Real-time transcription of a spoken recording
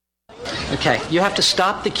Okay, you have to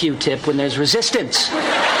stop the Q-tip when there's resistance.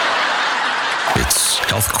 It's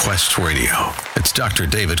Health Quest Radio. It's Dr.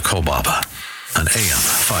 David Kolbaba on AM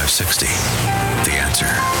 560. The Answer.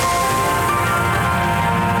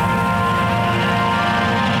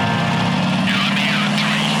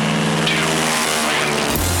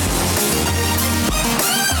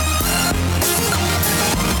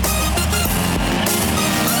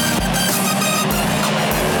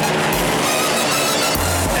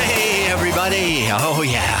 Oh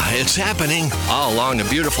yeah, it's happening all along the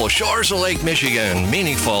beautiful shores of Lake Michigan.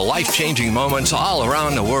 Meaningful, life-changing moments all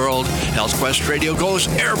around the world. Health Quest Radio goes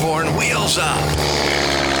airborne, wheels up. Copy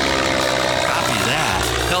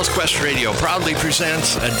that. Health Quest Radio proudly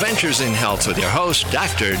presents Adventures in Health with your host,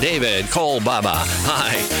 Dr. David Kolbaba.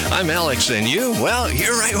 Hi, I'm Alex, and you? Well,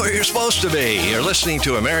 you're right where you're supposed to be. You're listening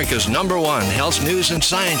to America's #1 health news and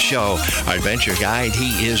science show. Our adventure guide,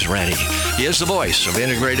 he is ready. He is the voice of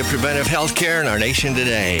integrative preventive health care in our nation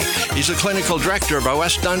today. He's a clinical director of our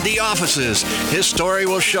West Dundee offices. His story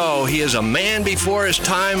will show he is a man before his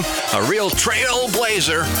time, a real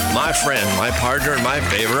trailblazer. My friend, my partner, and my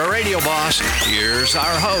favorite radio boss. Here's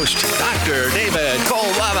our host, Dr. David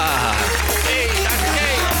Kolbaba. Hey, Dr. K.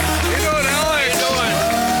 How you doing, Alex?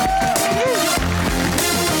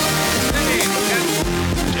 Hey,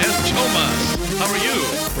 Jen Thomas. How are you?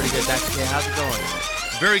 Pretty good, Dr. K. How's it going?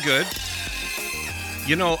 Very good.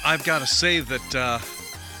 You know, I've got to say that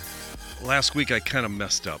last week I kind of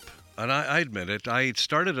messed up. And I admit it. I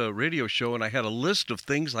started a radio show and I had a list of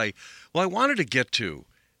things I wanted to get to.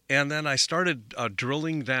 And then I started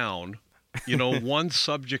drilling down. You know, one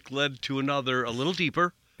subject led to another a little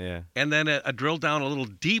deeper. Yeah. And then I drilled down a little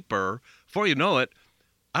deeper. Before you know it,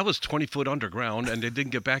 I was 20 foot underground and it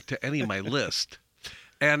didn't get back to any of my list.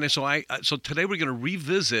 And so today we're going to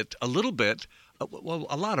revisit a little bit, a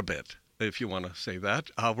lot of it, if you want to say that.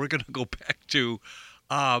 We're going to go back to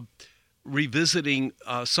revisiting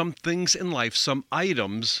some things in life, some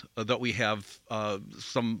items that we have,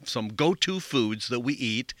 some go-to foods that we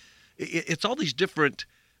eat. It's all these different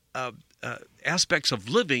aspects of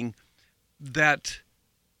living that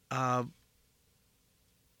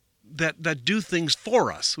do things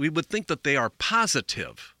for us. We would think that they are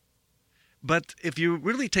positive. But if you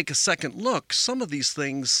really take a second look, some of these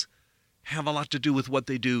things have a lot to do with what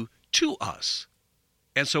they do to us.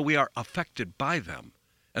 And so we are affected by them.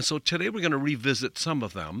 And so today we're going to revisit some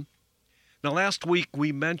of them. Now, last week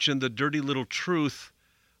we mentioned the dirty little truth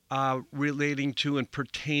relating to and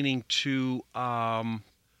pertaining to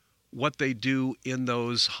what they do in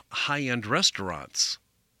those high-end restaurants.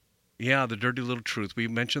 Yeah, the dirty little truth. We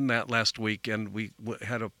mentioned that last week, and we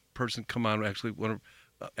had a person come on, actually,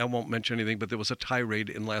 I won't mention anything, but there was a tirade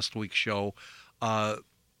in last week's show.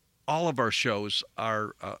 All of our shows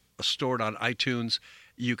are stored on iTunes.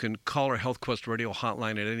 You can call our Health Quest Radio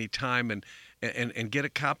hotline at any time and get a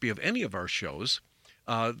copy of any of our shows.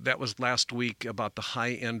 That was last week about the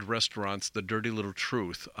high-end restaurants, the dirty little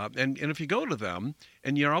truth. And if you go to them,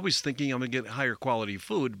 and you're always thinking, I'm going to get higher quality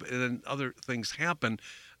food, but then other things happen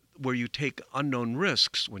where you take unknown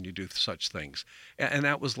risks when you do such things. And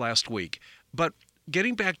that was last week. But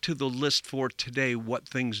getting back to the list for today, what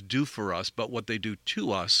things do for us, but what they do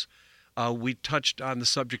to us, we touched on the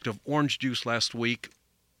subject of orange juice last week.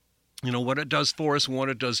 You know, what it does for us and what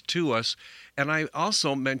it does to us. And I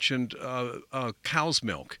also mentioned cow's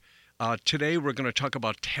milk. Today we're going to talk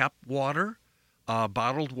about tap water,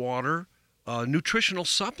 bottled water, nutritional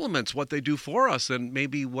supplements, what they do for us and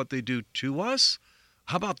maybe what they do to us.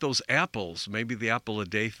 How about those apples, maybe the apple a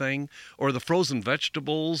day thing, or the frozen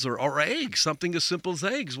vegetables or eggs, something as simple as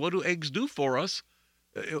eggs. What do eggs do for us?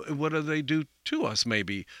 What do they do to us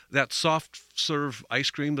maybe? That soft serve ice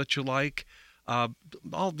cream that you like.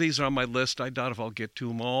 All these are on my list. I doubt if I'll get to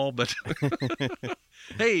them all, but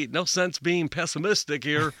hey, no sense being pessimistic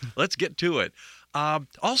here. Let's get to it.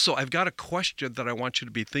 Also, I've got a question that I want you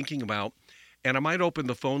to be thinking about, and I might open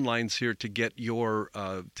the phone lines here to get your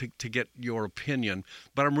to get your opinion.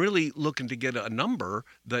 But I'm really looking to get a number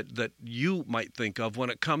that you might think of when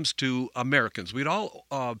it comes to Americans. We'd all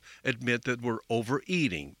admit that we're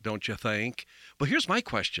overeating, don't you think? But here's my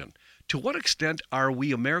question. To what extent are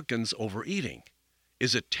we Americans overeating?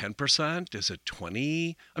 Is it 10%? Is it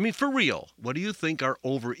 20%? I mean, for real, what do you think our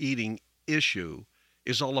overeating issue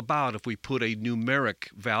is all about if we put a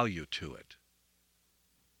numeric value to it?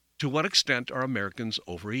 To what extent are Americans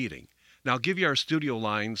overeating? Now, I'll give you our studio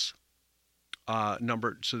lines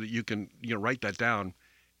number so that you can write that down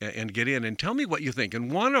and get in and tell me what you think.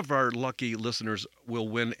 And one of our lucky listeners will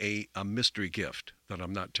win a mystery gift that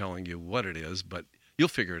I'm not telling you what it is, but You'll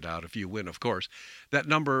figure it out if you win, of course. That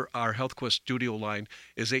number, our HealthQuest studio line,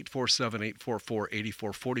 is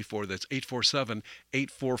 847-844-8444. That's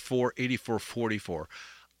 847-844-8444.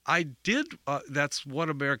 That's what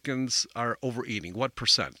Americans are overeating. What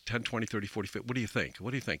percent? 10, 20, 30, 40, 50. What do you think?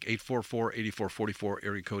 844-8444,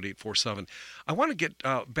 area code 847. I want to get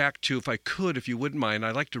back to, if you wouldn't mind,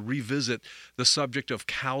 I'd like to revisit the subject of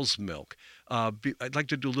cow's milk. I'd like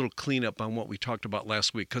to do a little cleanup on what we talked about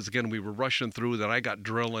last week, because, again, we were rushing through that. I got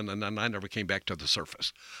drilling, and then I never came back to the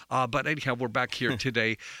surface. But anyhow, we're back here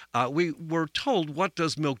today. We were told, what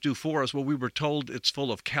does milk do for us? Well, we were told it's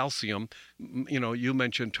full of calcium. You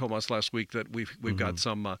mentioned, Thomas, last week that we've got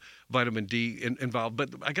some vitamin D involved. But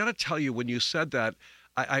I got to tell you, when you said that,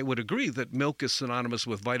 I would agree that milk is synonymous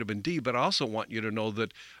with vitamin D, but I also want you to know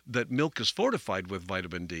that milk is fortified with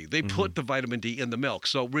vitamin D. They put the vitamin D in the milk.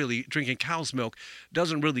 So really, drinking cow's milk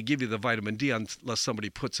doesn't really give you the vitamin D unless somebody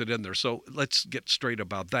puts it in there. So let's get straight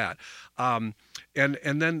about that. And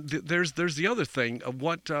then there's the other thing of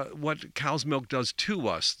what cow's milk does to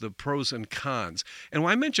us, the pros and cons. And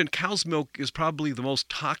when I mentioned cow's milk is probably the most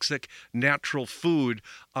toxic natural food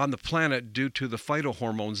on the planet due to the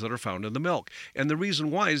phytohormones that are found in the milk. And the reason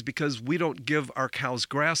why is because we don't give our cows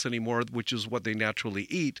grass anymore, which is what they naturally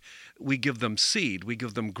eat. We give them seed. We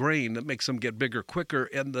give them grain that makes them get bigger quicker.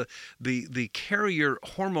 And the carrier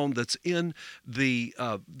hormone that's in the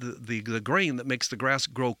grain that makes the grass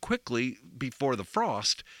grow quickly before the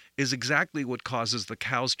frost is exactly what causes the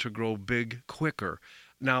cows to grow big quicker.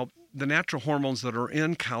 Now, the natural hormones that are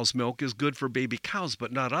in cow's milk is good for baby cows,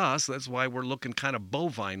 but not us. That's why we're looking kind of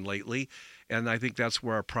bovine lately, and I think that's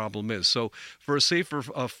where our problem is. So for a safer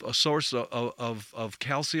source of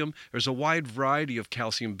calcium, there's a wide variety of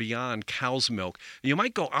calcium beyond cow's milk. You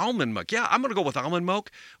might go almond milk. Yeah, I'm going to go with almond milk.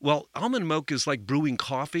 Well, almond milk is like brewing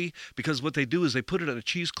coffee, because what they do is they put it in a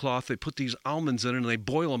cheesecloth, they put these almonds in it, and they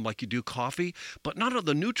boil them like you do coffee, but none of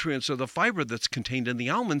the nutrients or the fiber that's contained in the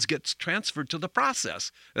almonds gets transferred to the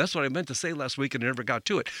process. That's what I meant to say last week, and I never got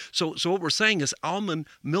to it. So what we're saying is almond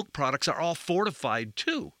milk products are all fortified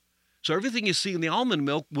too. So everything you see in the almond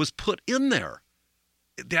milk was put in there.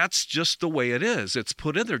 That's just the way it is. It's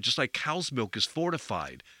put in there just like cow's milk is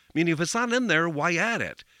fortified. I mean, if it's not in there, why add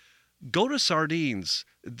it? Go to sardines,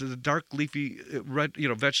 the dark leafy red,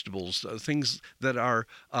 vegetables, things that are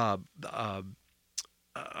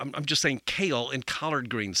I'm just saying kale and collard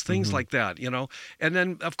greens, things like that, And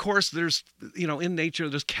then, of course, there's, in nature,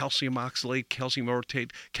 there's calcium oxalate, calcium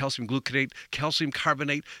orotate, calcium gluconate, calcium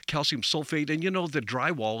carbonate, calcium sulfate. And, the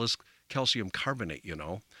drywall is calcium carbonate,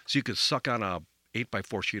 So you could suck on a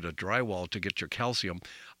 8x4 sheet of drywall to get your calcium.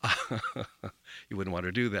 You wouldn't want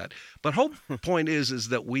to do that. But whole point is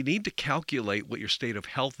that we need to calculate what your state of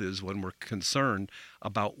health is when we're concerned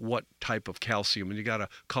about what type of calcium. And you got to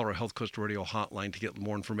call our HealthQuest Radio hotline to get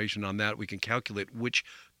more information on that. We can calculate which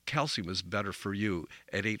calcium is better for you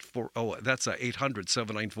at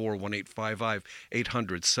 800-794-1855,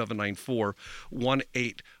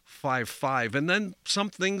 800-794-1855. And then some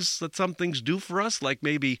things do for us, like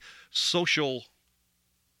maybe social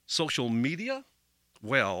media.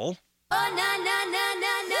 Well,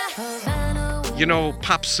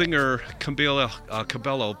 pop singer Camila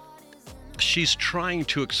Cabello, she's trying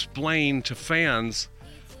to explain to fans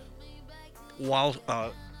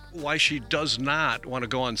why she does not want to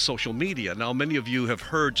go on social media. Now, many of you have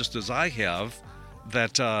heard, just as I have,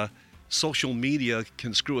 that social media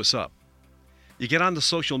can screw us up. You get on the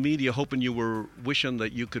social media hoping you were wishing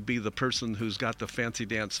that you could be the person who's got the fancy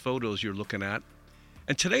dance photos you're looking at.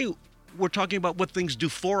 And today, we're talking about what things do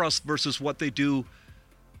for us versus what they do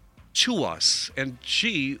to us. And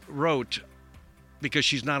she wrote, because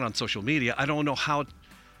she's not on social media, I don't know how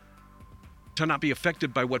to not be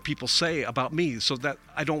affected by what people say about me, so that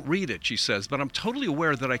I don't read it, she says. But I'm totally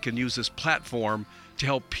aware that I can use this platform to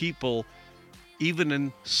help people, even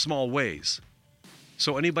in small ways.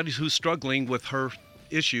 So anybody who's struggling with her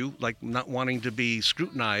issue, like not wanting to be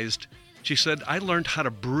scrutinized, she said, I learned how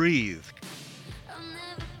to breathe.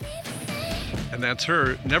 And that's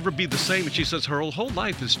her, never be the same. And she says her whole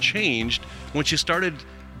life has changed when she started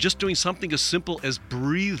just doing something as simple as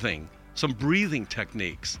breathing, some breathing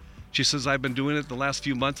techniques. She says, I've been doing it the last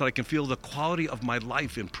few months, and I can feel the quality of my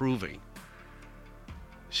life improving.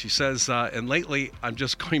 She says, and lately I'm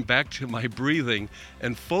just going back to my breathing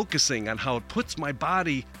and focusing on how it puts my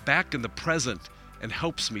body back in the present and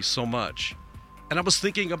helps me so much. And I was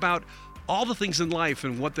thinking about all the things in life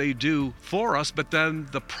and what they do for us, but then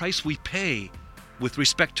the price we pay with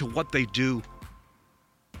respect to what they do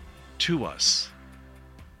to us.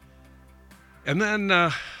 And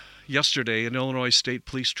then yesterday, an Illinois State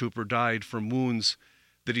Police trooper died from wounds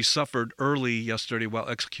that he suffered early yesterday while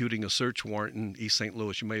executing a search warrant in East St.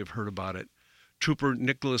 Louis. You may have heard about it. Trooper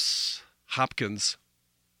Nicholas Hopkins,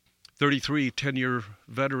 33, 10-year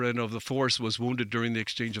veteran of the force, was wounded during the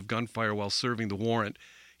exchange of gunfire while serving the warrant.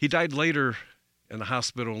 He died later in the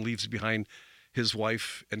hospital and leaves behind his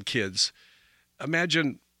wife and kids.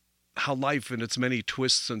 Imagine how life in its many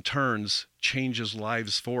twists and turns changes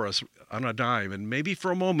lives for us on a dime. And maybe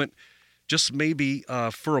for a moment, just maybe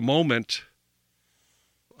for a moment,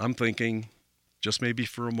 I'm thinking, just maybe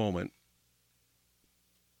for a moment,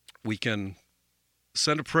 we can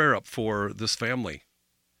send a prayer up for this family.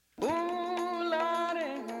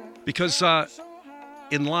 Because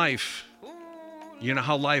in life, you know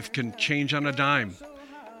how life can change on a dime.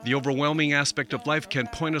 The overwhelming aspect of life can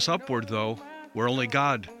point us upward, though, where only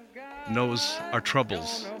God knows our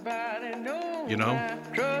troubles. You know?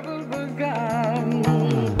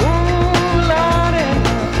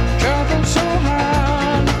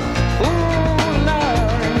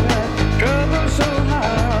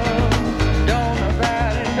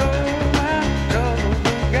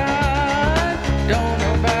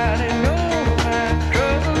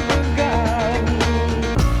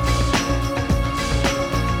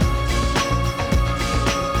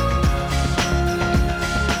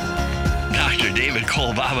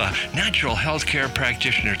 Kolbaba, natural health care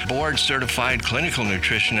practitioner, board-certified clinical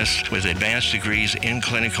nutritionist with advanced degrees in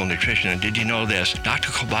clinical nutrition. And did you know this? Dr.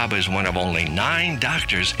 Kolbaba is one of only 9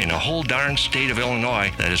 doctors in a whole darn state of Illinois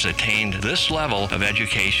that has attained this level of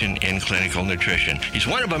education in clinical nutrition. He's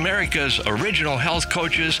one of America's original health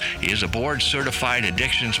coaches. He is a board-certified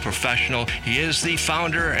addictions professional. He is the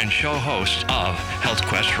founder and show host of Health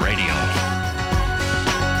Quest Radio.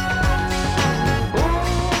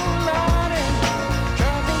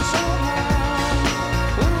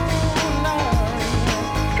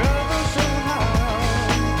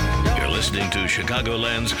 To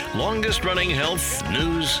Chicagoland's longest-running health,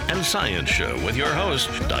 news, and science show with your host,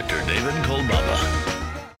 Dr. David Kolbaba.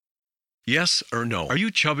 Yes or no? Are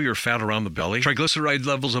you chubby or fat around the belly? Triglyceride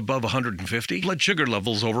levels above 150? Blood sugar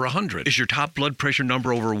levels over 100? Is your top blood pressure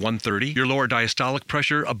number over 130? Your lower diastolic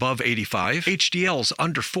pressure above 85? HDL's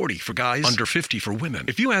under 40 for guys, under 50 for women.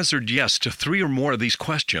 If you answered yes to 3 or more of these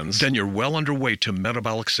questions, then you're well underway to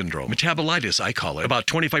metabolic syndrome. Metabolitis, I call it. About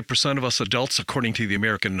 25% of us adults, according to the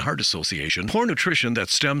American Heart Association. Poor nutrition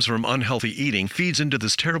that stems from unhealthy eating feeds into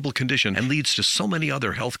this terrible condition and leads to so many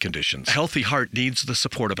other health conditions. A healthy heart needs the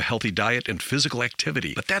support of a healthy diet and physical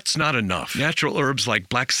activity, but that's not enough. Natural herbs like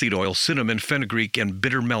black seed oil, cinnamon, fenugreek, and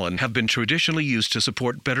bitter melon have been traditionally used to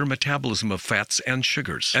support better metabolism of fats and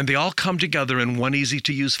sugars. And they all come together in one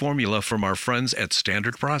easy-to-use formula from our friends at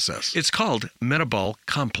Standard Process. It's called Metabol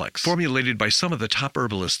Complex, formulated by some of the top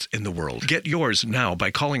herbalists in the world. Get yours now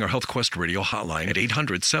by calling our Health Quest Radio hotline at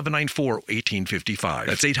 800-794-1855.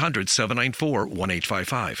 That's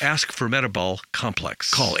 800-794-1855. Ask for Metabol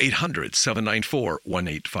Complex. Call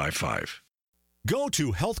 800-794-1855. Go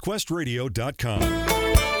to healthquestradio.com. All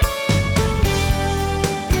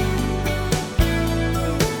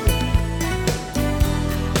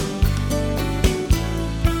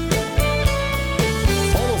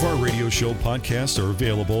of our radio show podcasts are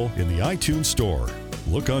available in the iTunes Store.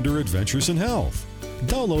 Look under Adventures in Health.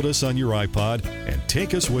 Download us on your iPod and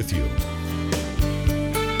take us with you.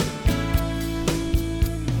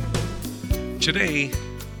 Today,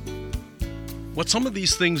 what some of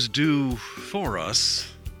these things do for us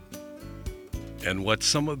and what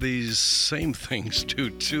some of these same things do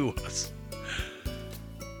to us.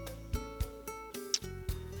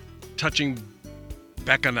 Touching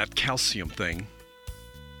back on that calcium thing,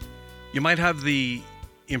 you might have the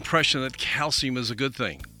impression that calcium is a good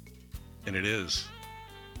thing, and it is.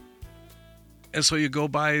 And so you go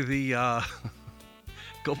by the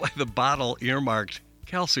bottle earmarked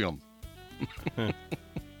calcium.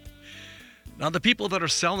 Now, the people that are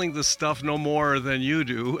selling this stuff know more than you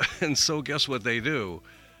do, and so guess what they do?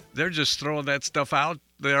 They're just throwing that stuff out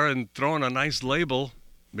there and throwing a nice label,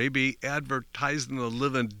 maybe advertising the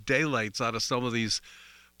living daylights out of some of these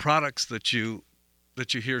products that you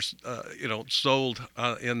hear, sold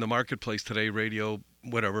in the marketplace today, radio,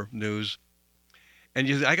 whatever, news. And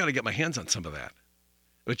I got to get my hands on some of that.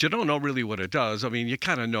 But you don't know really what it does. I mean, you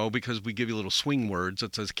kind of know because we give you little swing words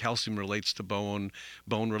that says calcium relates to bone,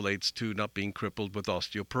 bone relates to not being crippled with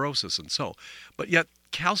osteoporosis and so. But yet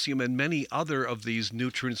calcium and many other of these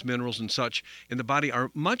nutrients, minerals and such in the body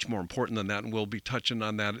are much more important than that, and we'll be touching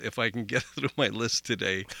on that if I can get through my list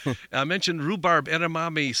today. I mentioned rhubarb,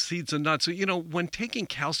 edamame, seeds and nuts. So, when taking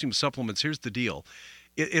calcium supplements, here's the deal.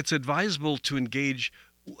 It's advisable to engage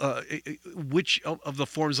which of the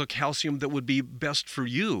forms of calcium that would be best for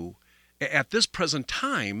you at this present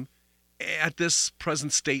time, at this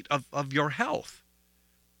present state of your health.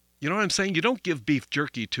 You know what I'm saying? You don't give beef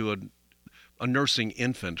jerky to a nursing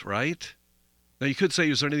infant, right? Now, you could say,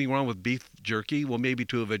 is there anything wrong with beef jerky? Well, maybe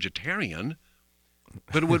to a vegetarian,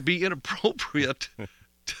 but it would be inappropriate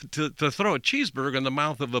to throw a cheeseburger in the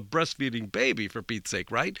mouth of a breastfeeding baby, for Pete's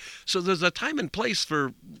sake, right? So there's a time and place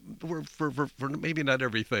for maybe not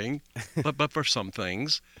everything, but for some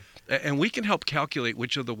things. And we can help calculate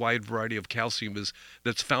which of the wide variety of calcium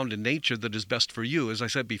that's found in nature that is best for you. As I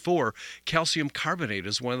said before, calcium carbonate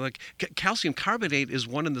is one of the calcium carbonate is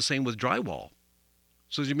one and the same with drywall.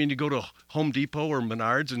 So you mean you go to Home Depot or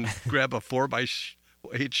Menards and grab a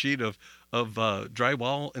 4x8 sheet of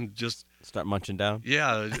drywall and just start munching down?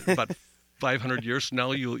 Yeah, about 500 years from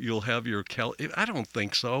now you'll have your I don't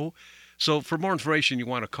think so. So for more information, you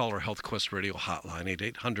want to call our Health Quest Radio hotline,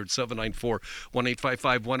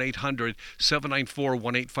 800-794-1855,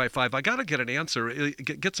 1-800-794-1855. I got to get an answer,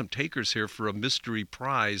 get some takers here for a mystery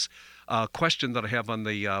prize question that I have on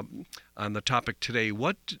the topic today.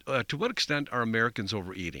 To what extent are Americans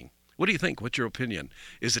overeating? What do you think? What's your opinion?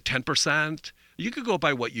 Is it 10%? You could go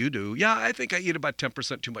by what you do. Yeah, I think I eat about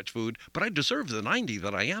 10% too much food, but I deserve the 90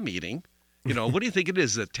 that I am eating. You know, what do you think it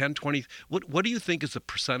is? At 10, 20? What do you think is the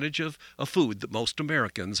percentage of food that most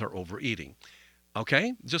Americans are overeating?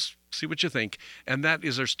 Okay, just see what you think. And that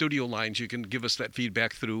is our studio lines. You can give us that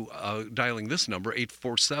feedback through dialing this number,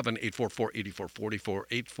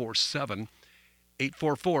 847-844-8444,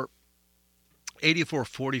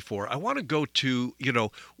 847-844-8444. I want to go to,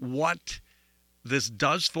 what this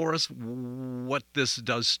does for us, what this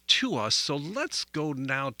does to us. So let's go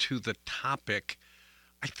now to the topic.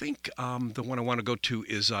 I think the one I want to go to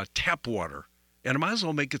is tap water. And I might as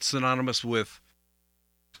well make it synonymous with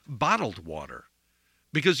bottled water.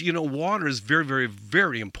 Because, water is very, very,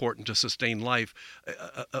 very important to sustain life.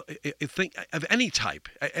 I think of any type.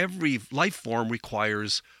 Every life form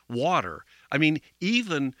requires water. I mean,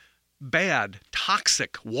 even bad,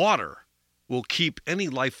 toxic water will keep any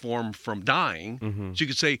life form from dying. Mm-hmm. So you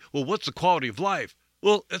could say, well, what's the quality of life?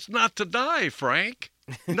 Well, it's not to die, Frank.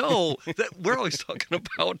 No, we're always talking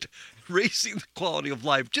about raising the quality of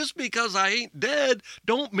life. Just because I ain't dead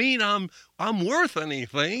don't mean I'm worth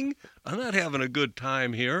anything. I'm not having a good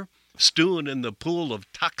time here, stewing in the pool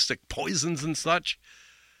of toxic poisons and such.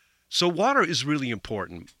 So water is really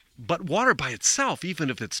important. But water by itself, even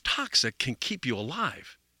if it's toxic, can keep you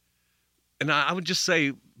alive. And I would just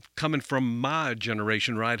say, coming from my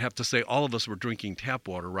generation, right, I'd have to say all of us were drinking tap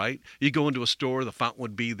water, right? You go into a store, the fountain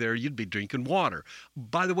would be there, you'd be drinking water.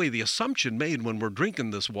 By the way, the assumption made when we're drinking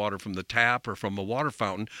this water from the tap or from a water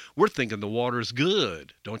fountain, we're thinking the water is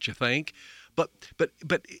good, don't you think? But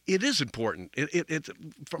it is important. It's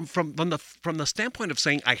from the standpoint of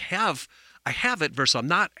saying I have it versus I'm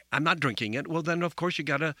not drinking it. Well, then of course you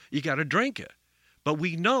gotta drink it. But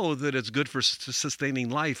we know that it's good for sustaining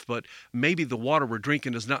life, but maybe the water we're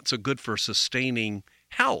drinking is not so good for sustaining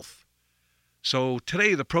health. So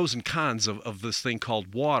today, the pros and cons of this thing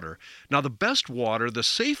called water. Now, the best water, the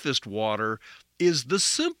safest water, is the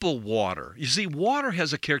simple water. You see, water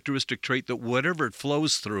has a characteristic trait that whatever it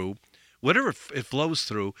flows through,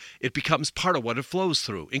 it becomes part of what it flows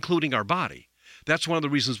through, including our body. That's one of the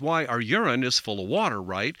reasons why our urine is full of water,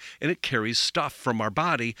 right? And it carries stuff from our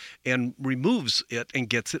body and removes it and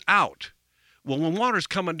gets it out. Well, when water's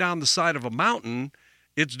coming down the side of a mountain,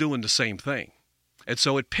 it's doing the same thing. And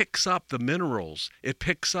so it picks up the minerals. It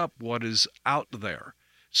picks up what is out there.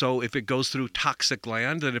 So if it goes through toxic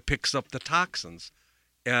land, then it picks up the toxins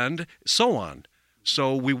and so on.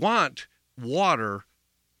 So we want water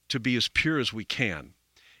to be as pure as we can.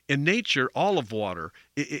 In nature, all of water,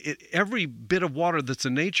 every bit of water that's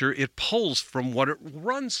in nature, it pulls from what it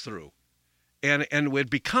runs through. And it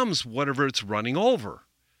becomes whatever it's running over.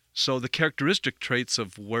 So the characteristic traits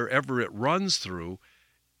of wherever it runs through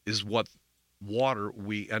is what water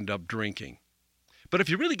we end up drinking. But if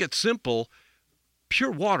you really get simple,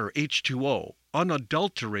 pure water, H2O,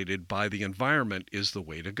 unadulterated by the environment, is the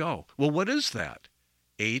way to go. Well, what is that?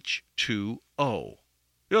 H2O.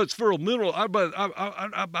 It's for a mineral. I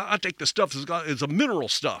take the stuff it's a mineral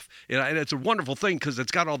stuff, and it's a wonderful thing because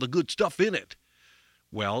it's got all the good stuff in it.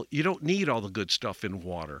 Well, you don't need all the good stuff in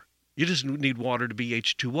water. You just need water to be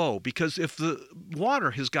H2O, because if the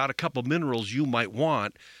water has got a couple minerals you might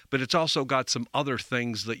want, but it's also got some other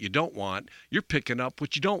things that you don't want, you're picking up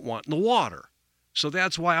what you don't want in the water. So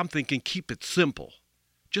that's why I'm thinking keep it simple.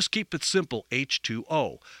 Just keep it simple,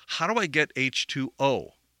 H2O. How do I get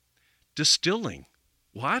H2O? Distilling.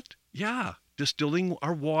 What? Yeah, distilling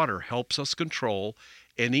our water helps us control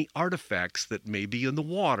any artifacts that may be in the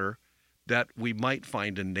water that we might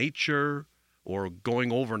find in nature or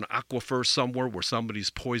going over an aquifer somewhere where somebody's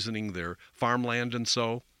poisoning their farmland and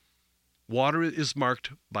so. Water is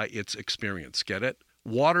marked by its experience. Get it?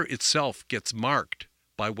 Water itself gets marked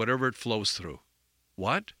by whatever it flows through.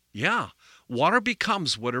 What? Yeah. Water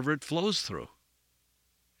becomes whatever it flows through.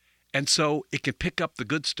 And so it can pick up the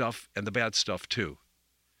good stuff and the bad stuff too.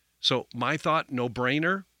 So my thought, no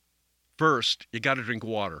brainer. First, you got to drink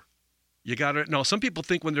water. Now, some people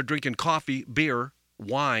think when they're drinking coffee, beer,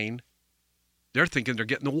 wine, they're thinking they're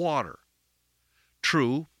getting the water.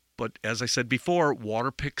 True, but as I said before,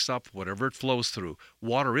 water picks up whatever it flows through.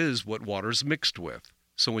 Water is what water's mixed with.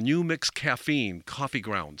 So when you mix caffeine, coffee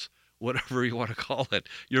grounds, whatever you want to call it,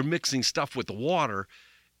 you're mixing stuff with the water,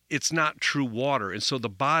 it's not true water. And so the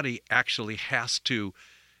body actually has to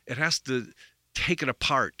take it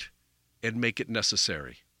apart and make it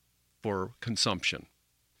necessary for consumption.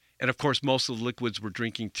 And of course, most of the liquids we're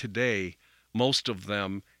drinking today, most of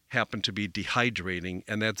them happen to be dehydrating,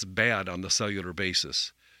 and that's bad on the cellular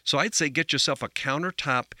basis. So I'd say get yourself a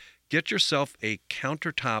countertop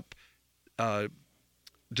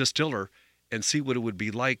distiller and see what it would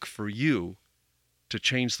be like for you to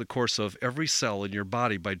change the course of every cell in your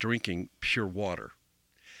body by drinking pure water.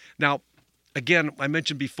 Now, again, I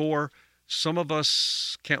mentioned before, some of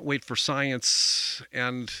us can't wait for science,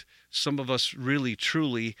 and some of us really,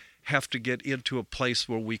 truly have to get into a place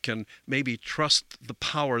where we can maybe trust the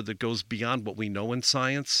power that goes beyond what we know in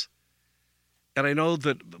science. And I know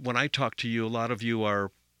that when I talk to you, a lot of you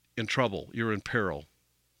are in trouble. You're in peril.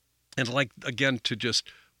 And I'd like, again, to just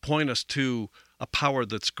point us to a power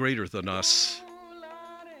that's greater than us,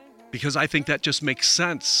 because I think that just makes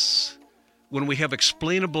sense. When we have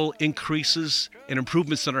explainable increases and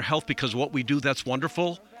improvements in our health because of what we do, that's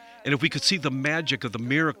wonderful. And if we could see the magic of the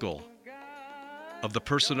miracle of the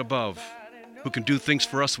person above who can do things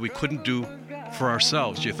for us we couldn't do for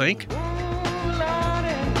ourselves, you think?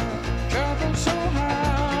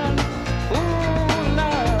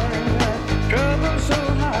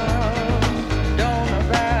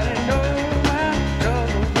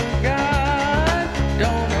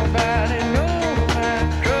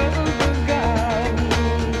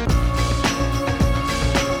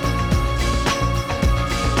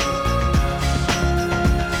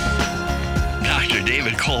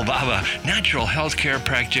 Kolbaba, natural healthcare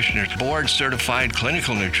practitioner, board-certified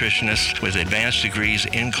clinical nutritionist with advanced degrees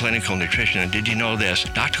in clinical nutrition. And did you know this?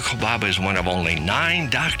 Dr. Kolbaba is one of only 9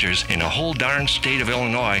 doctors in the whole darn state of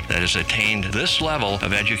Illinois that has attained this level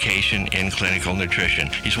of education in clinical nutrition.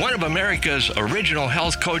 He's one of America's original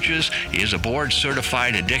health coaches. He is a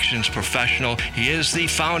board-certified addictions professional. He is the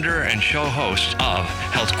founder and show host of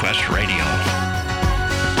Health Quest Radio.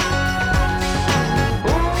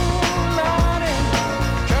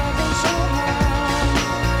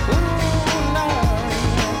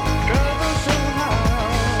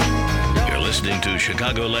 Listening to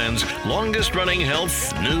Chicagoland's longest-running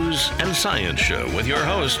health, news, and science show with your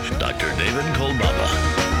host, Dr. David Kolbaba.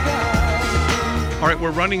 All right,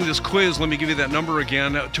 we're running this quiz. Let me give you that number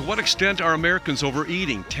again. To what extent are Americans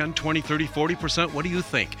overeating? 10, 20, 30, 40%? What do you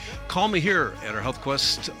think? Call me here at our Health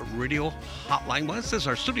Quest radio hotline. Well, this is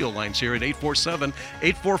our studio lines here at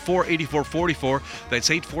 847-844-8444. That's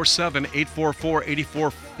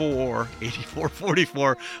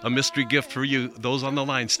 847-844-8444. A mystery gift for you. Those on the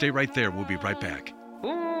line, stay right there. We'll be right back. Ooh,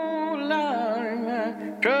 Lord,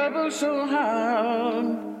 my trouble so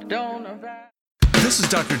hard, don't know that. This is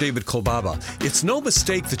Dr. David Kolbaba. It's no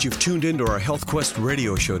mistake that you've tuned into our Health Quest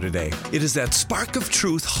radio show today. It is that spark of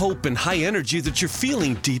truth, hope, and high energy that you're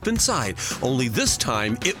feeling deep inside. Only this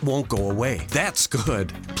time, it won't go away. That's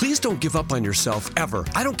good. Please don't give up on yourself ever.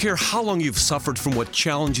 I don't care how long you've suffered from what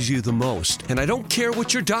challenges you the most. And I don't care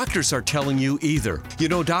what your doctors are telling you either. You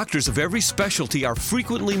know, doctors of every specialty are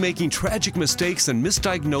frequently making tragic mistakes and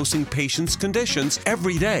misdiagnosing patients' conditions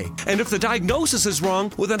every day. And if the diagnosis is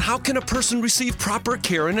wrong, well then how can a person receive proper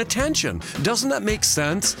care and attention? Doesn't that make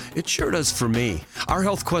sense? It sure does for me. Our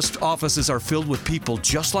Health Quest offices are filled with people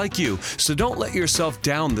just like you, so don't let yourself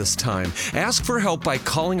down this time. Ask for help by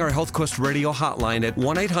calling our Health Quest radio hotline at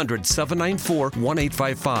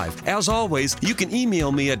 1-800-794-1855. As always, you can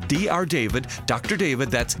email me at drdavid, Dr.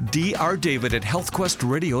 David, that's drdavid at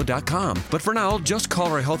healthquestradio.com. But for now, just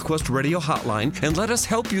call our Health Quest radio hotline and let us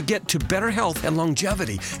help you get to better health and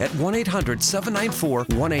longevity at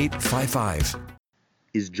 1-800-794-1855.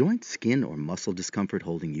 Is joint, skin, or muscle discomfort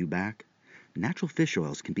holding you back? Natural fish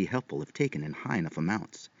oils can be helpful if taken in high enough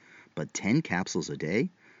amounts. But 10 capsules a day?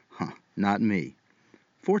 Not me.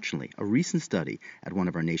 Fortunately, a recent study at one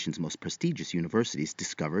of our nation's most prestigious universities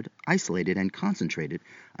discovered, isolated, and concentrated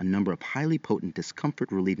a number of highly potent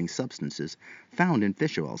discomfort-relieving substances found in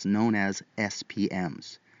fish oils known as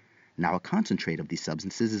SPMs. Now, a concentrate of these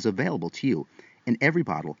substances is available to you in every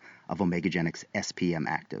bottle of Omegagenics SPM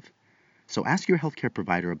Active. So ask your healthcare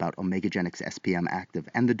provider about Omegagenics SPM Active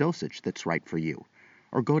and the dosage that's right for you.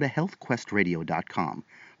 Or go to healthquestradio.com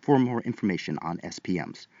for more information on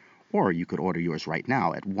SPMs. Or you could order yours right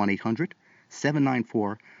now at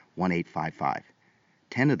 1-800-794-1855.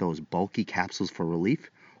 10 of those bulky capsules for relief,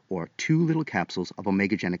 or 2 little capsules of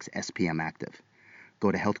Omegagenics SPM Active.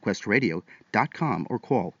 Go to healthquestradio.com or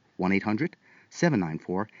call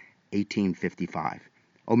 1-800-794-1855.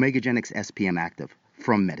 Omegagenics SPM Active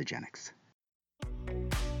from Metagenics.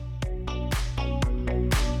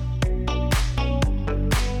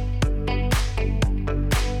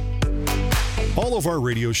 All of our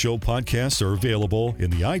radio show podcasts are available in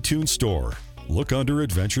the iTunes Store. Look under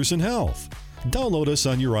Adventures in Health. Download us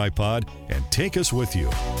on your iPod and take us with you.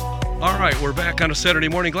 All right, we're back on a Saturday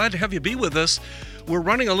morning. Glad to have you be with us. We're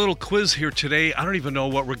running a little quiz here today. I don't even know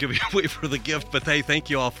what we're giving away for the gift, but hey, thank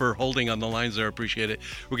you all for holding on the lines there. I appreciate it.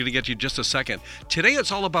 We're going to get you in just a second. Today,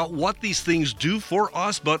 it's all about what these things do for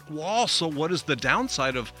us, but also what is the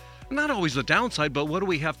downside of, not always the downside, but what do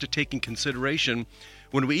we have to take in consideration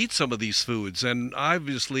when we eat some of these foods. And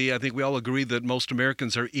obviously, I think we all agree that most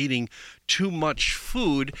Americans are eating too much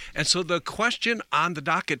food. And so the question on the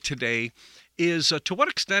docket today is, to what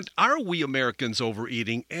extent are we Americans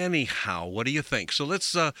overeating anyhow? What do you think? So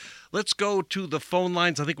let's go to the phone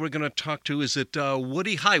lines. I think we're going to talk to, is it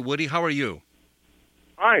Woody? Hi, Woody. How are you?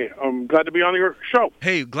 Hi. I'm glad to be on your show.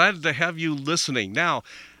 Hey, glad to have you listening. Now,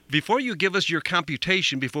 before you give us your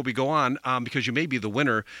computation, before we go on, because you may be the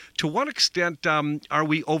winner, to what extent are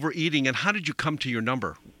we overeating, and how did you come to your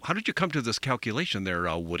number? How did you come to this calculation there,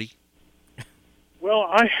 Woody? Well,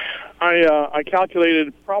 I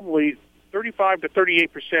calculated probably 35 to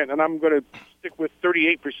 38%, and I'm going to stick with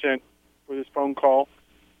 38% for this phone call.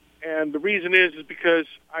 And the reason is because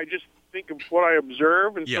I just think of what I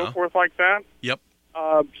observe and so forth like that. Yep.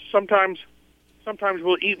 Sometimes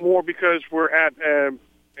we'll eat more because we're at.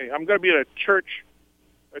 I'm going to be at a church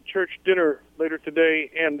dinner later today,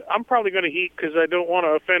 and I'm probably going to eat because I don't want to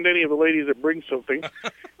offend any of the ladies that bring something. But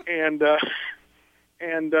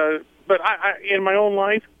I in my own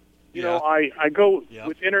life, you know, I go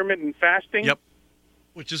with intermittent fasting. Yep,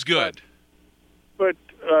 which is good. But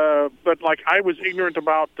like I was ignorant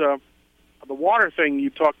about the water thing you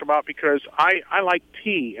talked about because I like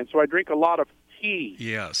tea, and so I drink a lot of tea.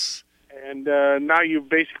 Yes. And now you've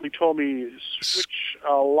basically told me switch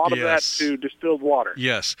a lot of that to distilled water.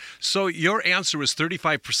 Yes. So your answer is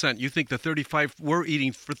 35%. You think that we're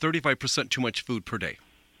eating for 35% too much food per day.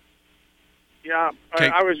 Yeah, okay.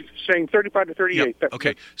 I was saying 35 to 38. Yep.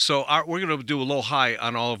 Okay, so we're going to do a low high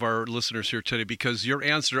on all of our listeners here today because your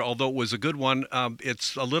answer, although it was a good one,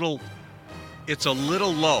 it's a little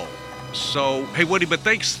low. So, hey, Woody, but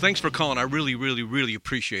thanks for calling. I really, really, really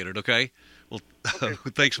appreciate it, okay? Well,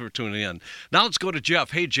 thanks for tuning in. Now let's go to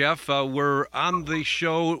Jeff. Hey, Jeff, we're on the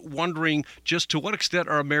show wondering just to what extent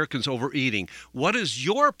are Americans overeating? What is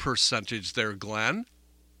your percentage there, Glenn?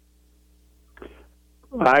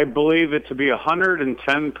 I believe it to be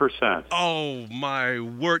 110%. Oh, my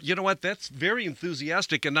word. You know what? That's very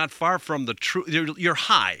enthusiastic and not far from the truth. You're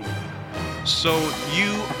high. So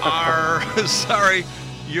you are, sorry,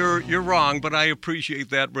 you're wrong, but I appreciate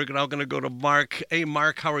that. We're now going to go to Mark. Hey,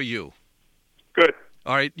 Mark, how are you? Good.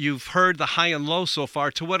 All right, you've heard the high and low so far.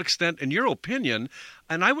 To what extent, in your opinion,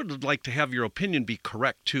 and I would like to have your opinion be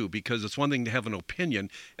correct too, because it's one thing to have an opinion,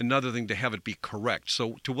 another thing to have it be correct.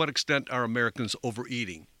 So to what extent are Americans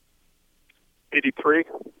overeating? 83.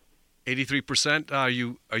 83%? Are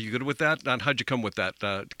you good with that? How'd you come with that?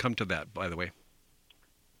 Come to that, by the way.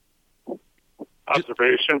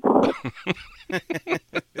 Observation.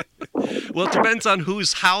 Well, it depends on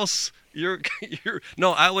whose house you're.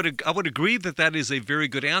 No, I would agree that is a very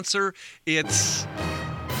good answer. It's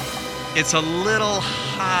a little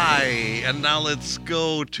high. And now let's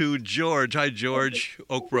go to George. Hi, George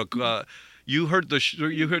Oakbrook. You heard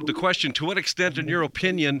the question. To what extent, in your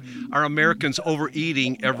opinion, are Americans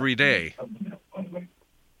overeating every day?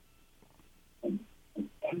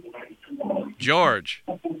 George.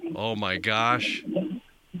 Oh my gosh.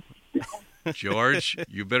 George,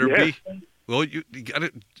 you better be. Well, you got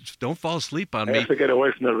to don't fall asleep on me. I have to get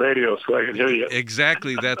away from the radio so I can hear you.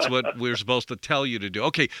 Exactly, that's what we're supposed to tell you to do.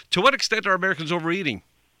 Okay, to what extent are Americans overeating?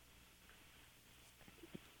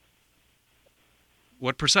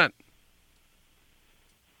 What percent?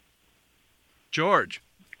 George.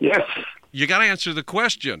 Yes. You got to answer the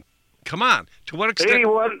question. Come on. To what extent?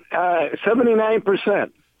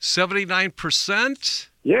 79%. 79%?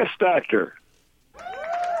 Yes, doctor.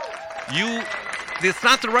 It's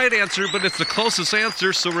not the right answer, but it's the closest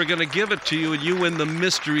answer, so we're going to give it to you, and you win the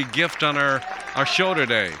mystery gift on our show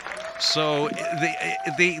today. So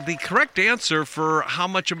the correct answer for how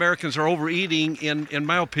much Americans are overeating, in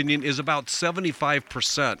my opinion, is about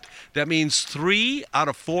 75%. That means 3 out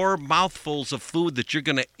of 4 mouthfuls of food that you're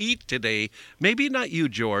going to eat today, maybe not you,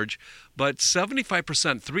 George, but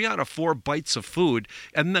 75%, 3 out of 4 bites of food.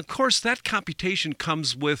 And, of course, that computation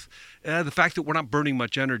comes with the fact that we're not burning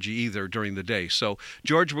much energy either during the day. So,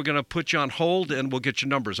 George, we're going to put you on hold, and we'll get your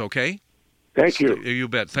numbers, okay? Thank you. You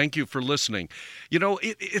bet. Thank you for listening. You know,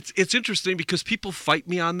 it's interesting because people fight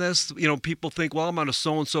me on this. You know, people think, well, I'm on a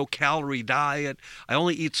so-and-so calorie diet. I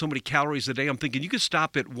only eat so many calories a day. I'm thinking you could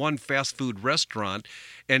stop at one fast food restaurant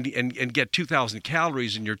and get 2,000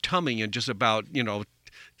 calories in your tummy in just about,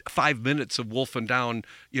 5 minutes of wolfing down,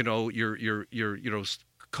 your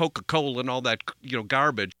Coca-Cola and all that,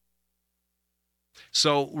 garbage.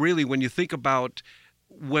 So really, when you think about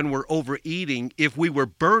when we're overeating, if we were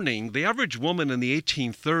burning, the average woman in the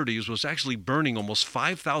 1830s was actually burning almost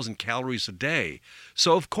 5,000 calories a day.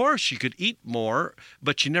 So of course she could eat more,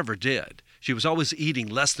 but she never did. She was always eating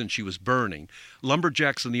less than she was burning.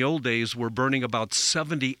 Lumberjacks in the old days were burning about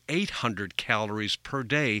 7,800 calories per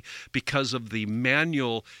day because of the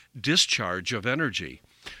manual discharge of energy.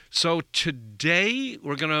 So today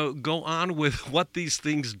we're going to go on with what these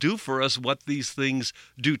things do for us, what these things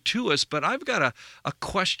do to us. But I've got a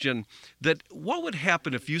question that what would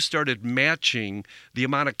happen if you started matching the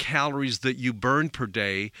amount of calories that you burn per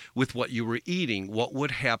day with what you were eating? What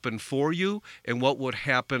would happen for you and what would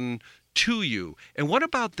happen to you? And what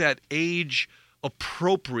about that age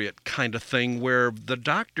appropriate kind of thing where the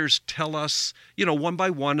doctors tell us, one by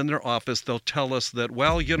one in their office, they'll tell us that,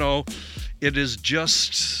 well, it is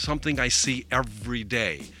just something I see every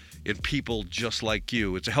day in people just like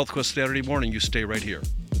you. It's a Health Quest Saturday morning. You stay right here.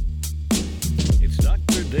 It's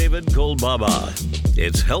Dr. David Kolbaba.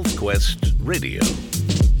 It's Health Quest Radio.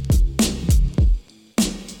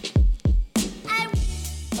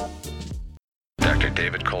 Dr.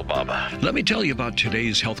 David Kolbaba. Let me tell you about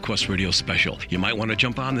today's Health Quest Radio special. You might want to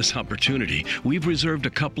jump on this opportunity. We've reserved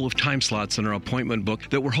a couple of time slots in our appointment book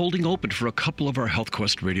that we're holding open for a couple of our Health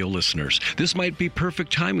Quest Radio listeners. This might be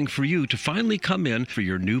perfect timing for you to finally come in for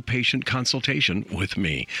your new patient consultation with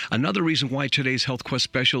me. Another reason why today's Health Quest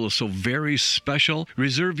special is so very special,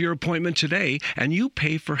 reserve your appointment today and you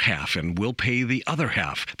pay for half and we'll pay the other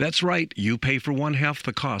half. That's right, you pay for one half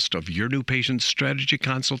the cost of your new patient strategy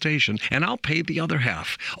consultation and I'll pay the other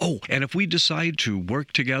half. Oh, and if we decide to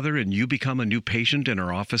work together and you become a new patient in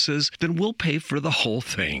our offices, then we'll pay for the whole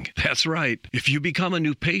thing. That's right. If you become a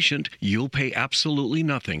new patient, you'll pay absolutely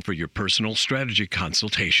nothing for your personal strategy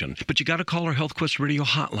consultation. But you got to call our Health Quest Radio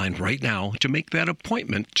hotline right now to make that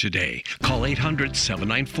appointment today. Call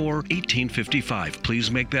 800-794-1855.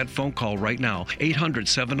 Please make that phone call right now.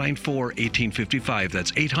 800-794-1855.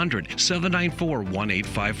 That's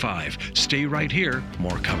 800-794-1855. Stay right here.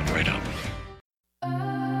 More coming right up.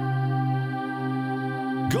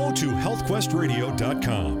 Go to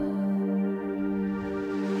healthquestradio.com.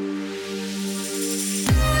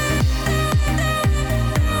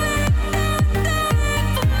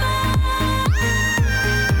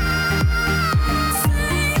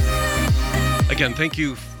 Again, thank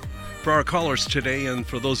you for our callers today, and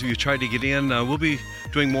for those of you who tried to get in. We'll be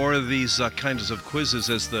doing more of these kinds of quizzes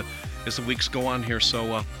as the weeks go on here.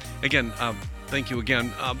 So, again, thank you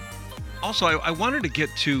again. Also, I wanted to get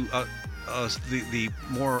to the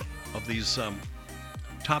more of these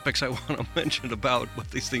topics I want to mention about what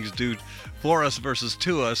these things do for us versus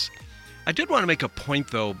to us. I did want to make a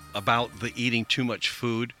point, though, about the eating too much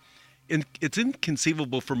food. It's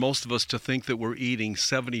inconceivable for most of us to think that we're eating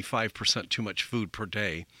 75% too much food per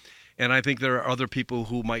day. And I think there are other people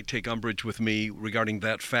who might take umbrage with me regarding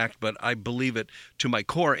that fact, but I believe it to my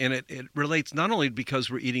core. And it relates not only because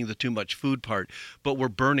we're eating the too much food part, but we're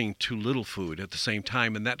burning too little food at the same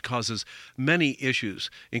time. And that causes many issues,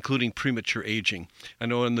 including premature aging. I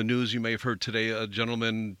know in the news you may have heard today, a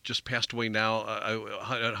gentleman just passed away now,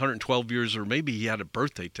 112 years, or maybe he had a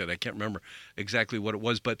birthday today. I can't remember exactly what it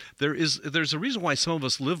was. But there's a reason why some of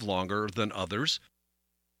us live longer than others.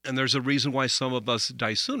 And there's a reason why some of us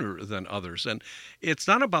die sooner than others. And it's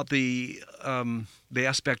not about the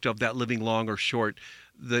aspect of that living long or short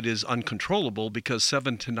that is uncontrollable, because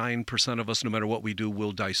 7 to 9% of us, no matter what we do,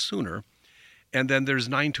 will die sooner. And then there's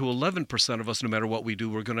 9 to 11% of us, no matter what we do,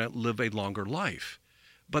 we're going to live a longer life.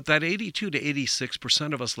 But that 82 to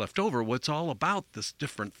 86% of us left over, what's all about this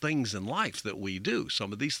different things in life that we do.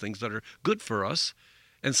 Some of these things that are good for us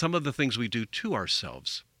and some of the things we do to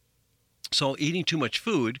ourselves. So eating too much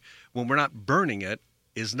food when we're not burning it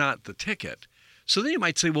is not the ticket. So then you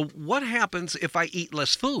might say, well, what happens if I eat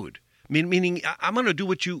less food? Meaning I'm going to do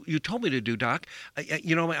what you told me to do, Doc.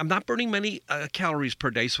 I'm not burning many calories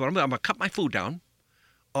per day, so I'm going to cut my food down.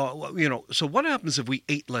 So what happens if we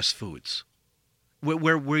ate less foods?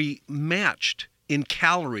 Where we matched in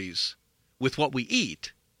calories with what we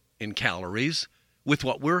eat in calories with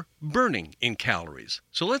what we're burning in calories.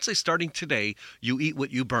 So let's say starting today, you eat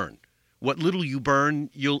what you burn. What little you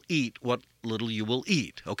burn, you'll eat what little you will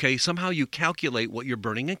eat. Okay, somehow you calculate what you're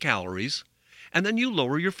burning in calories, and then you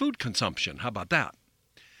lower your food consumption. How about that?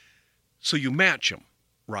 So you match them,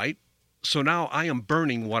 right? So now I am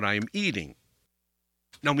burning what I'm eating.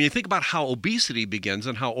 Now, when you think about how obesity begins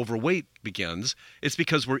and how overweight begins, it's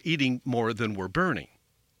because we're eating more than we're burning.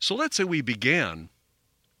 So let's say we began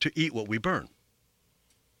to eat what we burn.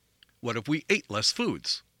 What if we ate less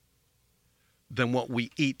foods? Then what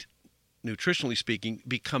we eat, nutritionally speaking,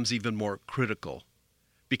 becomes even more critical.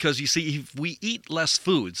 Because you see, if we eat less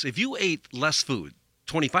foods, if you ate less food,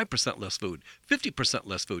 25% less food, 50%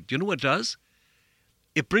 less food, do you know what it does?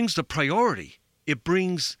 It brings the priority. It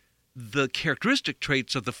brings the characteristic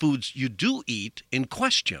traits of the foods you do eat in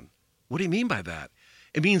question. What do you mean by that?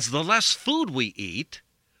 It means the less food we eat,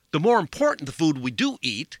 the more important the food we do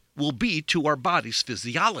eat will be to our body's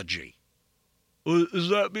physiology. Well, does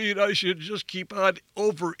that mean I should just keep on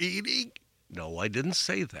overeating? No, I didn't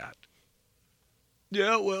say that.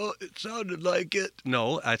 Yeah, well, it sounded like it.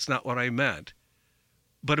 No, that's not what I meant.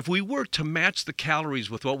 But if we were to match the calories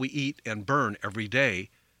with what we eat and burn every day,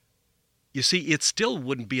 you see, it still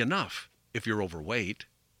wouldn't be enough if you're overweight.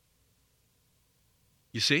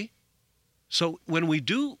 You see? So when we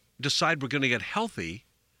do decide we're going to get healthy,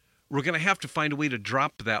 we're going to have to find a way to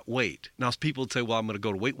drop that weight. Now, people would say, well, I'm going to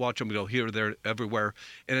go to Weight Watch, I'm going to go here, there, everywhere.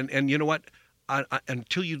 And you know what?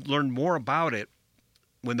 Until you learn more about it,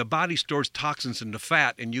 when the body stores toxins into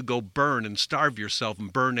fat and you go burn and starve yourself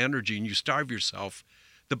and burn energy and you starve yourself,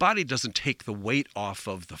 the body doesn't take the weight off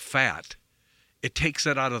of the fat. It takes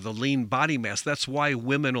it out of the lean body mass. That's why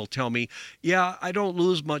women will tell me, yeah, I don't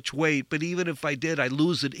lose much weight, but even if I did, I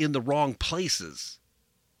lose it in the wrong places.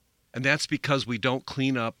 And that's because we don't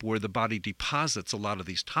clean up where the body deposits a lot of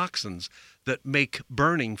these toxins that make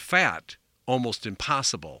burning fat almost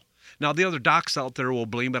impossible. Now, the other docs out there will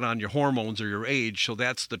blame it on your hormones or your age, so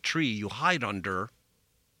that's the tree you hide under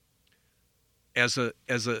as a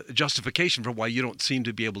justification for why you don't seem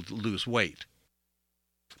to be able to lose weight.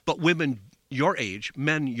 But women your age,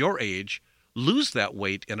 men your age, lose that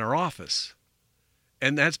weight in our office.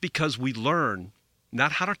 And that's because we learn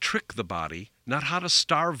not how to trick the body, not how to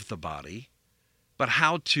starve the body, but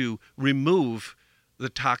how to remove the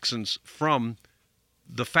toxins from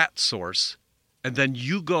the fat source. And then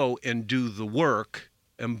you go and do the work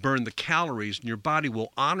and burn the calories, and your body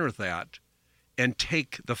will honor that and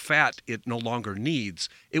take the fat it no longer needs.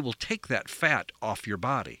 It will take that fat off your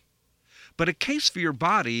body. But a case for your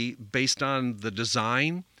body, based on the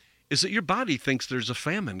design, is that your body thinks there's a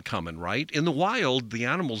famine coming, right? In the wild, the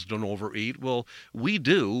animals don't overeat. Well, we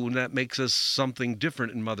do, and that makes us something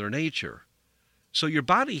different in Mother Nature. So your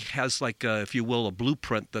body has like, if you will, a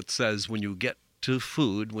blueprint that says when you get to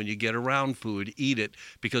food, when you get around food, eat it,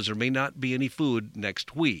 because there may not be any food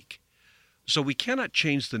next week. So we cannot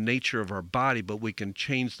change the nature of our body, but we can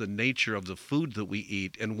change the nature of the food that we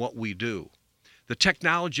eat and what we do. The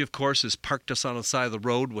technology, of course, has parked us on the side of the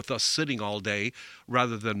road with us sitting all day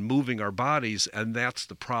rather than moving our bodies, and that's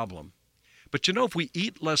the problem. But you know, if we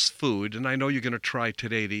eat less food, and I know you're going to try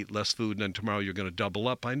today to eat less food, and then tomorrow you're going to double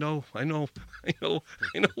up. I know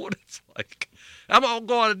what it's like. I'm going to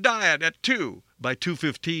go on a diet at 2. By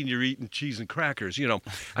 2:15, you're eating cheese and crackers.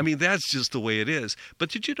 I mean, that's just the way it is. But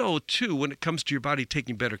did you know, too, when it comes to your body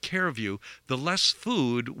taking better care of you, the less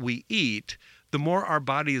food we eat, the more our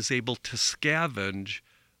body is able to scavenge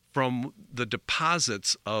from the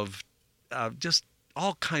deposits of just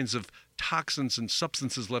all kinds of toxins and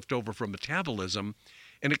substances left over from metabolism,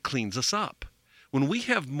 and it cleans us up. When we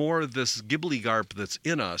have more of this gibbly-garp that's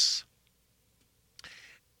in us,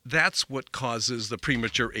 that's what causes the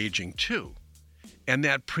premature aging too. And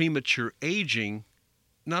that premature aging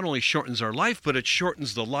not only shortens our life, but it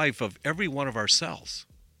shortens the life of every one of our cells.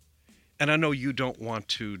 And I know you don't want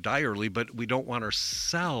to die early, but we don't want our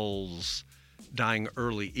cells dying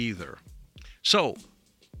early either. So,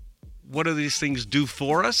 what do these things do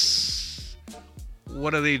for us?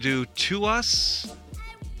 What do they do to us?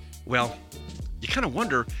 Well, you kind of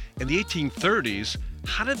wonder, in the 1830s,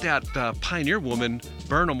 how did that Pioneer woman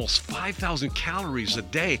burn almost 5,000 calories a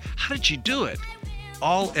day? How did she do it?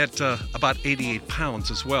 All at about 88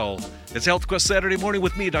 pounds as well. It's Health Quest Saturday morning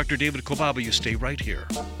with me, Dr. David Kolbaba. You stay right here.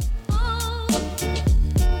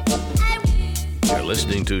 You're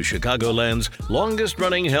listening to Chicagoland's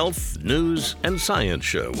longest-running health, news, and science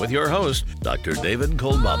show with your host, Dr. David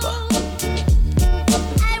Kolbaba.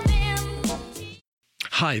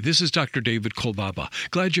 Hi, this is Dr. David Kolbaba.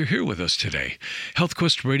 Glad you're here with us today. Health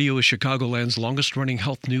Quest Radio is Chicagoland's longest-running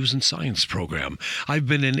health news and science program. I've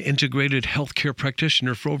been an integrated healthcare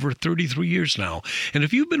practitioner for over 33 years now, and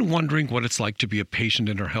if you've been wondering what it's like to be a patient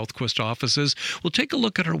in our Health Quest offices, well, take a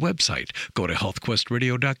look at our website. Go to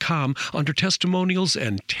healthquestradio.com under Testimonials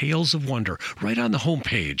and Tales of Wonder, right on the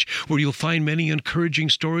homepage, where you'll find many encouraging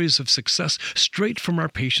stories of success straight from our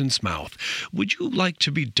patient's mouth. Would you like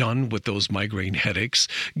to be done with those migraine headaches?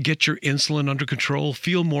 Get your insulin under control,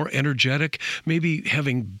 feel more energetic, maybe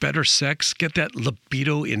having better sex, get that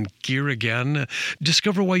libido in gear again,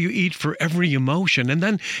 discover why you eat for every emotion, and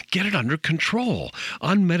then get it under control.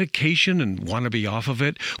 On medication and want to be off of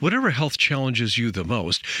it, whatever health challenges you the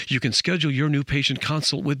most, you can schedule your new patient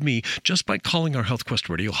consult with me just by calling our Health Quest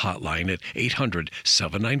Radio hotline at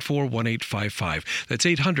 800-794-1855. That's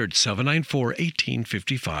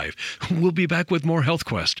 800-794-1855. We'll be back with more Health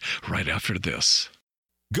Quest right after this.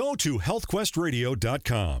 Go to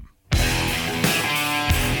healthquestradio.com.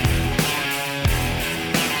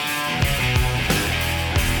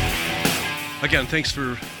 Again, thanks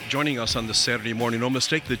for joining us on this Saturday morning. No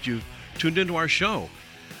mistake that you tuned into our show.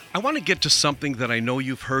 I want to get to something that I know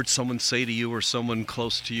you've heard someone say to you or someone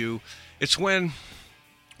close to you. It's when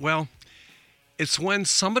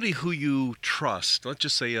somebody who you trust, let's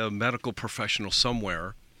just say a medical professional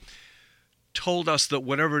somewhere, told us that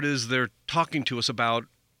whatever it is they're talking to us about,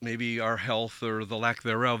 maybe our health or the lack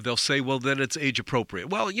thereof, they'll say, well, then it's age appropriate.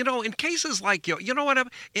 Well, in cases like,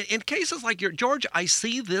 in cases like George, I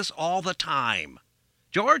see this all the time.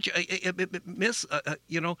 George, Miss,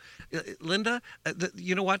 Linda,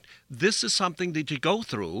 you know what? This is something that you go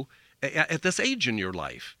through at this age in your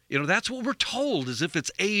life. That's what we're told, as if it's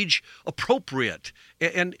age appropriate.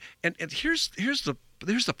 And here's the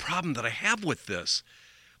problem that I have with this,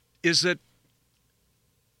 is that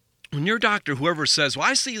when your doctor, whoever says, well,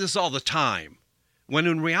 I see this all the time, when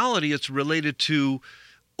in reality it's related to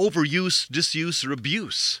overuse, disuse, or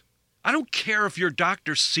abuse. I don't care if your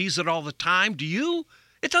doctor sees it all the time. Do you?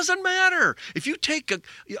 It doesn't matter. If you take a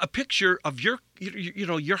picture of your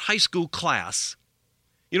high school class,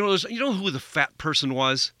 you know who the fat person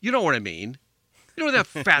was? You know what I mean? You know that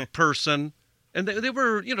fat person? And they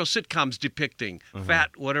were, sitcoms depicting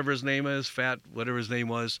fat, whatever his name is, fat, whatever his name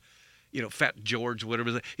was. Fat George,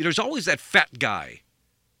 whatever. There's always that fat guy,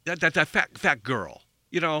 that fat girl,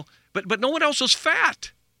 But no one else is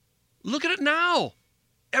fat. Look at it now.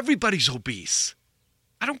 Everybody's obese.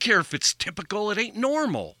 I don't care if it's typical. It ain't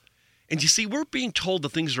normal. And you see, we're being told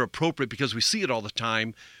that things are appropriate because we see it all the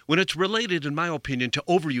time, when it's related, in my opinion, to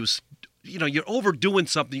overuse. You're overdoing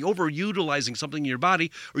something, overutilizing something in your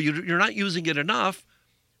body, or you're not using it enough,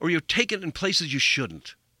 or you're taking it in places you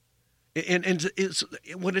shouldn't. And it's,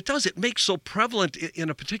 what it does, it makes so prevalent in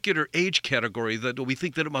a particular age category that we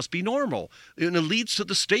think that it must be normal. And it leads to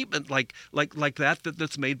the statement like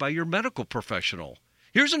that's made by your medical professional.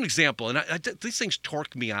 Here's an example, and these things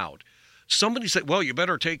torque me out. Somebody said, well, you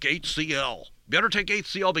better take HCl. Better take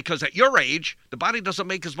HCl because at your age, the body doesn't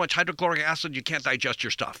make as much hydrochloric acid, you can't digest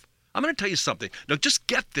your stuff. I'm going to tell you something. Now, just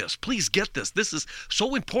get this. Please get this. This is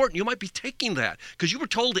so important. You might be taking that because you were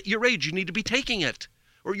told at your age you need to be taking it.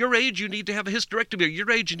 Or your age, you need to have a hysterectomy. Or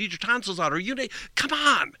your age, you need your tonsils out. Come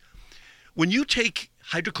on. When you take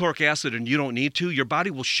hydrochloric acid and you don't need to, your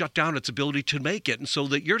body will shut down its ability to make it. And so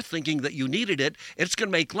that you're thinking that you needed it, and it's going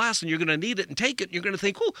to make less, and you're going to need it and take it. And you're going to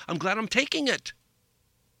think, oh, I'm glad I'm taking it.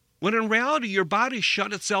 When in reality, your body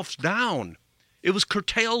shut itself down. It was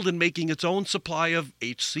curtailed in making its own supply of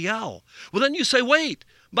HCl. Well, then you say, wait,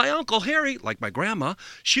 my Uncle Harry, like my grandma,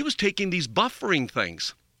 she was taking these buffering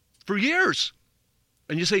things for years.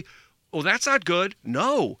 And you say, oh, that's not good.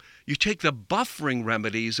 No, you take the buffering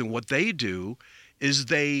remedies, and what they do is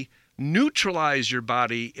they neutralize your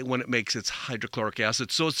body when it makes its hydrochloric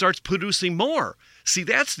acid, so it starts producing more. See,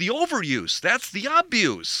 that's the overuse. That's the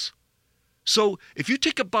abuse. So if you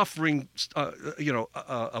take a buffering,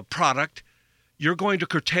 a product, you're going to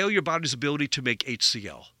curtail your body's ability to make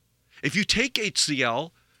HCl. If you take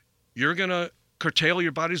HCl, you're going to curtail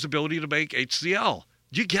your body's ability to make HCl.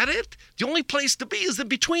 You get it? The only place to be is in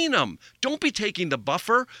between them. Don't be taking the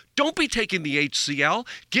buffer. Don't be taking the HCl.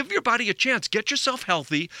 Give your body a chance. Get yourself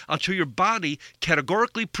healthy until your body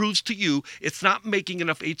categorically proves to you it's not making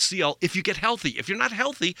enough HCl if you get healthy. If you're not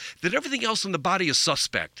healthy, then everything else in the body is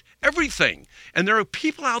suspect. Everything. And there are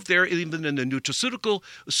people out there, even in the nutraceutical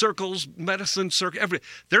circles, medicine circle,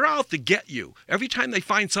 they're out to get you. Every time they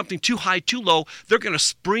find something too high, too low, they're going to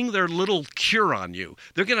spring their little cure on you.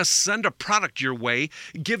 They're going to send a product your way,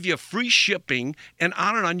 give you free shipping, and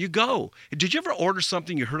on you go. Did you ever order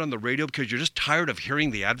something you heard on the radio because you're just tired of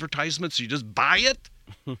hearing the advertisements, so you just buy it?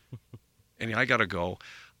 And I got to go.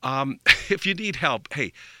 If you need help,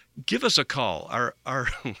 hey, give us a call. Our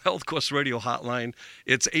Health Quest Radio hotline,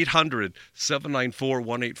 it's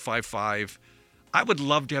 800-794-1855. I would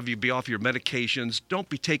love to have you be off your medications. Don't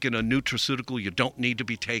be taking a nutraceutical you don't need to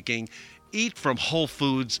be taking. Eat from whole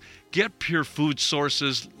foods, get pure food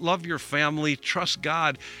sources, love your family, trust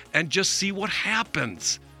God, and just see what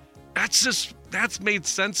happens. That's made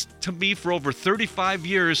sense to me for over 35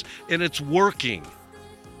 years, and it's working.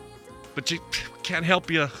 But you can't help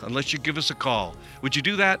you unless you give us a call. Would you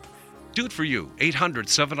do that? Do it for you.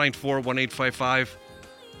 800-794-1855.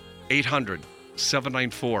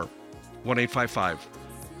 800-794-1855.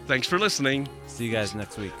 Thanks for listening. See you guys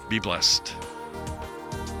next week. Be blessed.